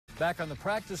back on the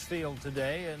practice field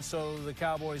today, and so the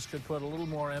Cowboys could put a little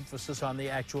more emphasis on the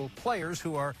actual players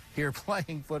who are here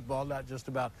playing football, not just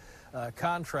about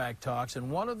contract talks.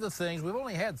 And one of the things, we've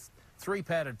only had 3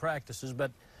 padded practices, but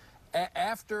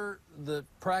after the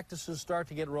practices start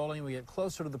to get rolling, we get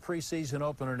closer to the preseason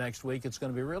opener next week, it's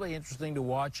going to be really interesting to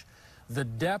watch the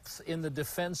depth in the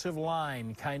defensive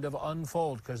line kind of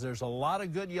unfold, because there's a lot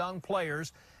of good young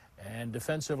players, and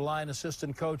defensive line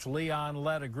assistant coach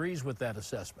Lett agrees with that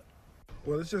assessment.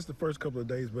 Well, it's just the first couple of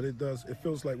days, but it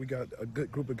feels like we got a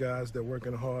good group of guys that are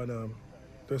working hard.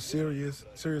 They're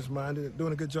serious-minded,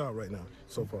 doing a good job right now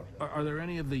so far. Are there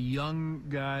any of the young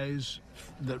guys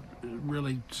that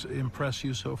really impress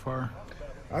you so far?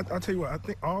 I'll tell you what, I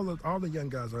think all the young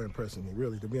guys are impressing me,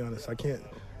 really, to be honest. I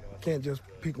can't just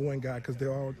pick one guy because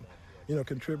they're all,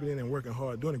 contributing and working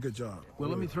hard, doing a good job. Well,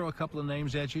 really. Let me throw a couple of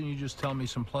names at you, and you just tell me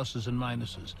some pluses and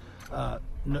minuses.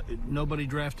 Nobody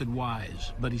drafted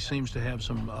Wise, but he seems to have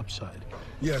some upside.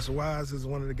 Yes, Wise is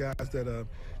one of the guys that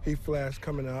he flashed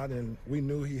coming out, and we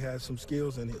knew he had some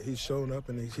skills, and he's showing up,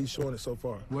 and he's showing it so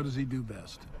far. What does he do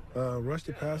best? Rush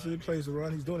the passer, he plays the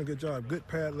run. He's doing a good job. Good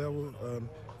pad level,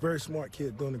 very smart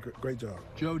kid, doing a great job.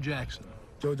 Joe Jackson.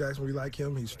 Joe Jackson, we like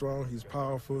him. He's strong, he's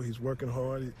powerful, he's working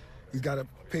hard. He's got a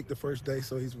pick the first day,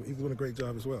 so he's doing a great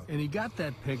job as well. And he got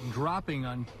that pick dropping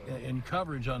in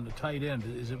coverage on the tight end.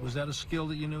 Was that a skill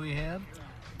that you knew he had?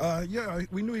 Yeah,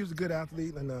 we knew he was a good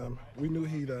athlete, and we knew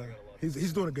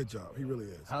he's doing a good job. He really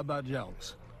is. How about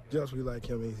Jelks? Jelks, we like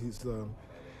him. He's a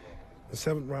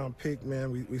 7th-round pick,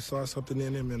 man. We saw something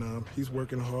in him, and he's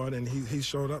working hard, and he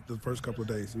showed up the first couple of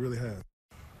days. He really has.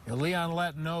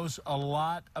 Lett knows a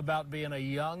lot about being a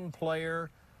young player,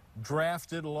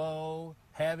 drafted low,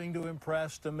 having to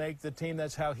impress to make the team.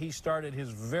 That's how he started his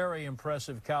very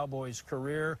impressive Cowboys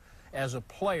career as a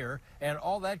player. And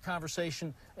all that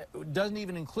conversation doesn't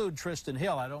even include Tristan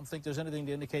Hill. I don't think there's anything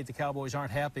to indicate the Cowboys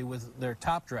aren't happy with their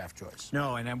top draft choice.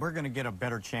 No, and then we're going to get a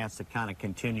better chance to kind of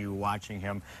continue watching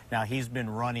him. Now, he's been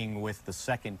running with the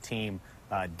second team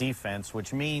defense,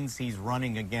 which means he's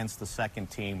running against the second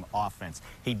team offense.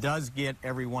 He does get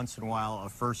every once in a while a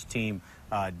first team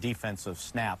defensive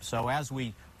snap. So as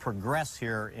we progress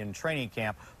here in training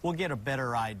camp, we'll get a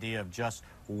better idea of just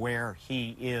where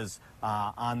he is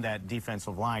on that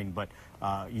defensive line. But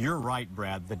you're right,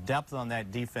 Brad. The depth on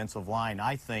that defensive line,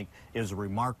 I think, is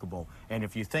remarkable. And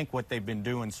if you think what they've been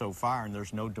doing so far, and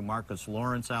there's no DeMarcus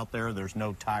Lawrence out there, there's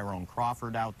no Tyrone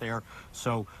Crawford out there,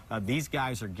 so these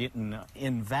guys are getting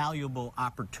invaluable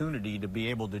opportunity to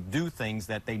be able to do things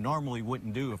that they normally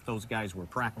wouldn't do if those guys were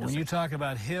practicing. When you talk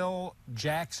about Hill,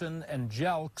 Jackson, and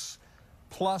Jelks,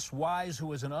 plus Wise,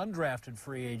 who is an undrafted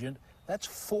free agent, that's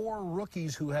 4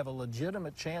 rookies who have a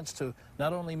legitimate chance to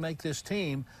not only make this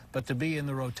team, but to be in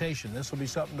the rotation. This will be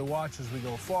something to watch as we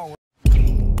go forward.